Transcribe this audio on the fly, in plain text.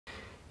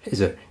Hey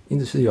there, in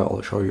this video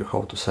I'll show you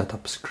how to set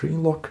up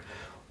screen lock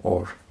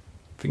or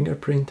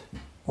fingerprint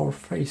or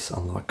face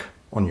unlock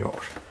on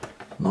your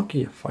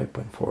Nokia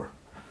 5.4.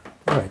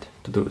 Alright,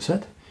 to do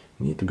that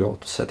you need to go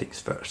to settings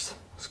first.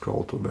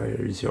 Scroll to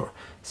where is your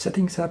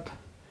settings app,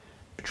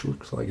 which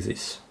looks like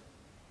this,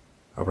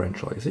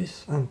 arranged like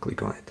this, and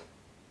click on it.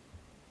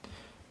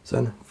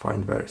 Then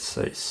find where it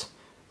says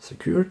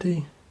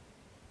security.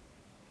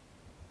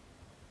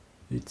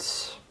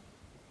 It's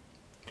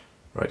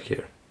right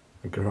here.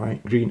 A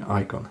green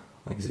icon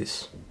like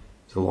this,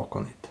 the lock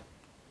on it.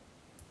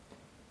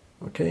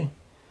 Okay,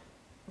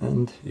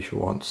 and if you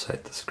want to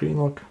set the screen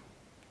lock,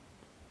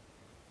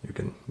 you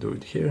can do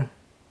it here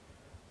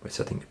by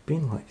setting a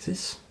pin like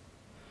this.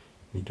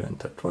 You need to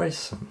enter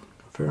twice and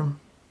confirm.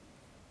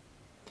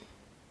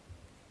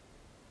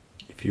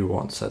 If you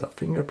want to set up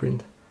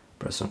fingerprint,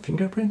 press on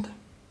fingerprint,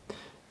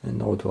 and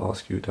now it will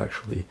ask you to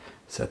actually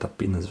set a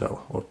pin as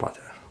well, or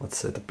pattern. Let's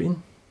set a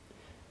pin.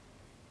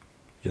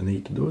 You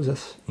need to do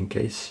this in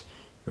case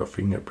your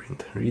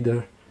fingerprint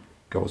reader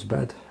goes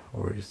bad,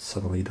 or it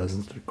suddenly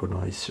doesn't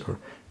recognize your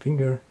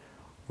finger,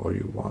 or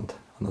you want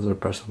another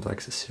person to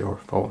access your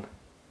phone.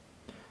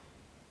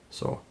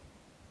 So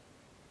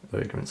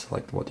there you can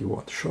select what you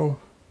want to show.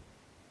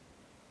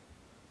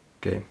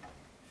 Okay,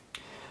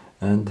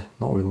 and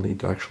now we'll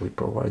need to actually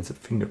provide the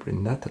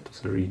fingerprint data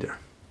to the reader.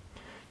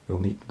 You'll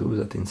need to do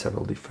that in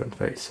several different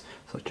ways,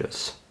 such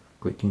as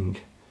clicking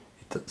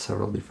it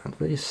several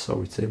different ways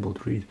so it's able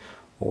to read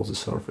all the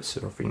surface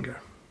of your finger.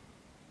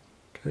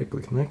 Okay,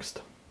 click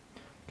next.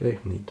 Okay,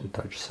 need to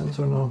touch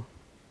sensor now.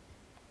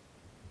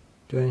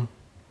 Okay,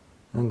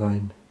 and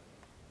I'm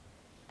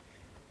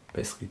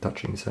basically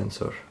touching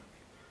sensor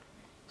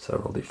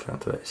several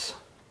different ways.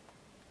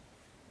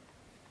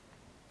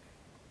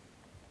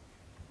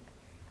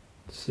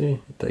 See,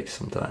 it takes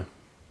some time.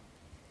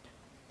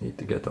 Need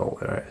to get all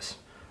areas.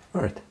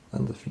 Alright,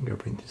 and the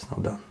fingerprint is now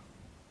done.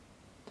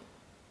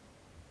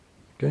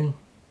 Okay,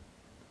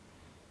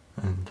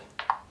 and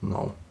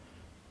now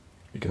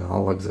you can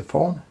unlock the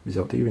phone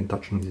without even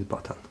touching this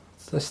button.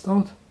 Let's test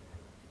out.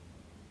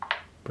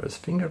 Press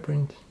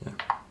fingerprint. Yeah,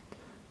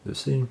 you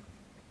see,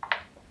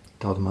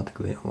 it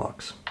automatically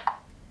unlocks.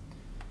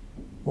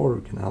 Or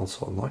you can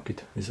also unlock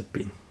it with a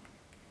pin.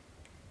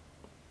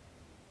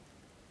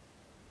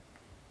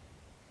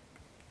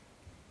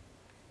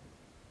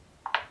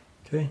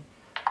 Okay,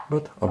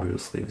 but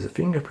obviously with a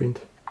fingerprint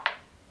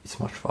it's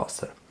much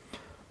faster.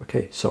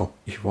 Okay, so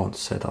if you want to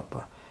set up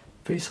a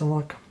face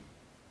unlock,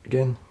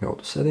 again go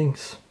to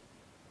settings,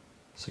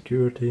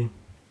 security,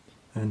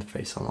 and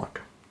face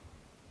unlock.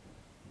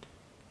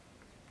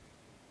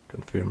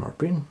 Confirm our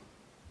pin,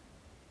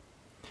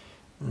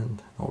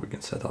 and now we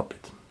can set up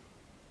it.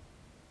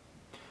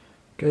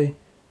 Okay,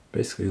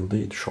 basically you'll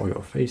need to show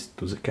your face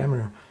to the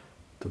camera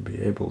to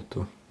be able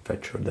to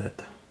fetch your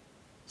data,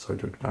 so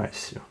it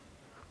recognizes you.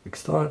 Click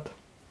start,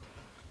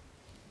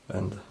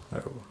 and I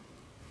will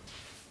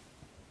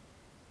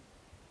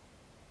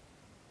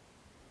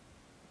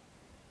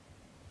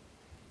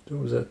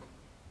do that.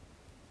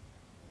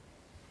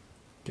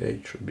 Okay,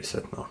 it should be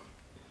set now.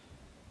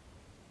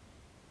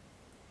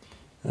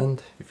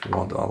 And if you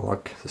want to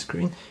unlock the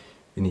screen,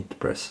 you need to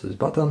press this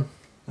button,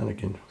 and you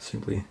can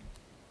simply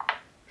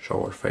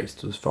show our face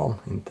to the phone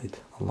and it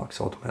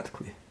unlocks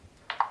automatically.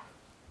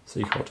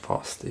 See how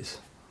fast it is.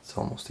 It's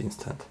almost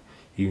instant,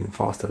 even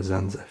faster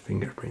than the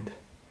fingerprint.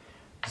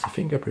 With the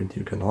fingerprint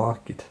you can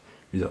unlock it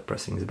without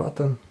pressing the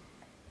button.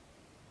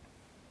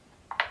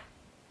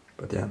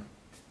 But yeah,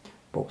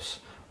 both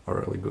are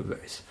really good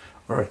ways.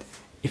 Alright,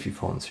 if you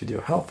found this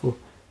video helpful,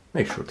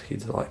 make sure to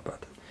hit the like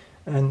button.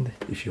 And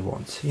if you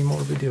want to see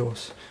more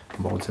videos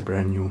about the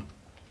brand new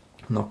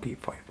Nokia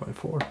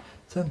 5.4,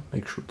 then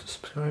make sure to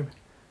subscribe,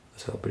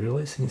 as I'll be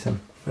releasing them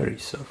very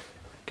soon.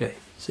 Okay,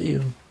 see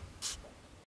you!